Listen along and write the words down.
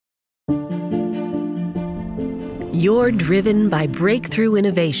You're driven by breakthrough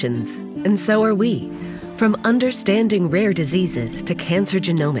innovations, and so are we. From understanding rare diseases to cancer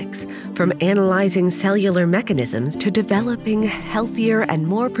genomics, from analyzing cellular mechanisms to developing healthier and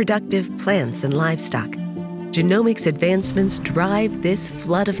more productive plants and livestock, genomics advancements drive this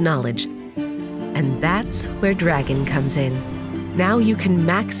flood of knowledge. And that's where DRAGEN comes in. Now you can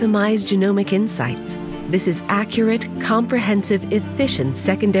maximize genomic insights. This is accurate, comprehensive, efficient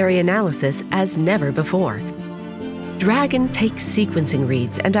secondary analysis as never before. DRAGEN takes sequencing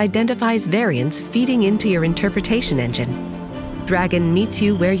reads and identifies variants feeding into your interpretation engine. DRAGEN meets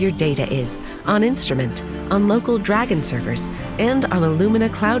you where your data is, on instrument, on local DRAGEN servers, and on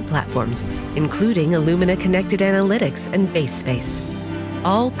Illumina cloud platforms, including Illumina Connected Analytics and BaseSpace.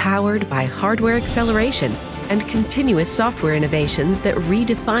 All powered by hardware acceleration and continuous software innovations that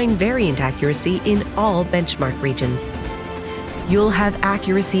redefine variant accuracy in all benchmark regions. You'll have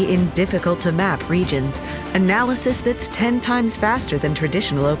accuracy in difficult-to-map regions, analysis that's 10 times faster than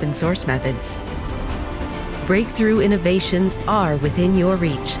traditional open source methods. Breakthrough innovations are within your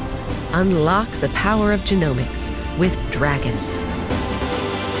reach. Unlock the power of genomics with DRAGEN.